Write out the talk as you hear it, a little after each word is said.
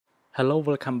Hello,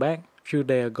 welcome back. Few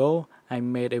days ago, I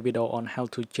made a video on how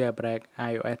to jailbreak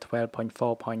iOS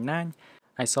 12.4.9.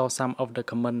 I saw some of the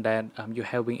comment that you're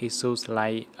having issues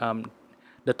like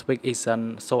the tweak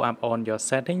isn't show up on your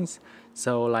settings.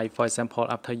 So like for example,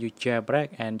 after you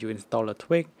jailbreak and you install a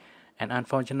tweak, and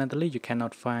unfortunately you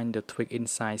cannot find the tweak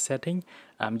inside setting.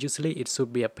 Usually it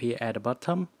should be appear at the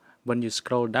bottom when you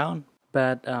scroll down,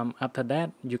 but after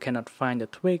that you cannot find the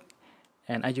tweak.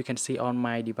 And as you can see on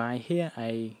my device here,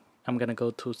 I'm gonna go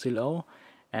to Zillow,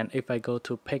 and if I go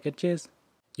to packages,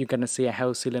 you're gonna see a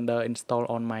health cylinder installed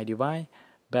on my device,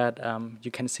 but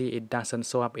you can see it doesn't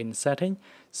show up in setting.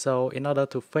 So in order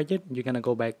to fetch it, you're gonna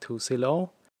go back to Zillow,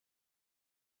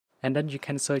 and then you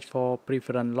can search for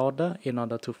preference loader in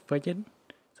order to fetch it.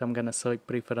 So I'm gonna search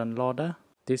preference loader,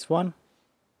 this one,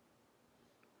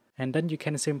 and then you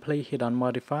can simply hit on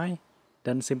modify,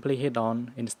 then simply hit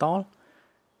on install,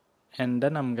 and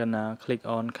then I'm gonna click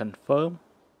on confirm.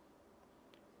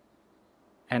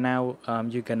 And now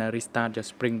you're gonna restart your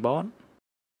Springboard.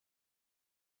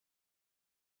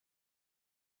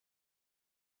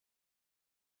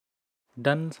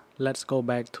 Then let's go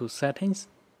back to settings.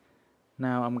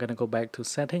 Now I'm gonna go back to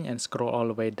setting and scroll all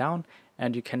the way down,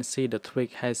 and you can see the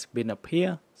tweak has been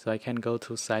appear. So I can go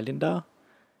to cylinder,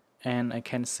 and I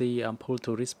can see pull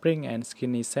to respring and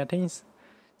skinny settings.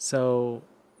 So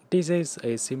this is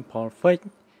a simple fix,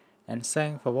 and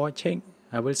thanks for watching.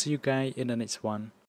 I will see you guys in the next one.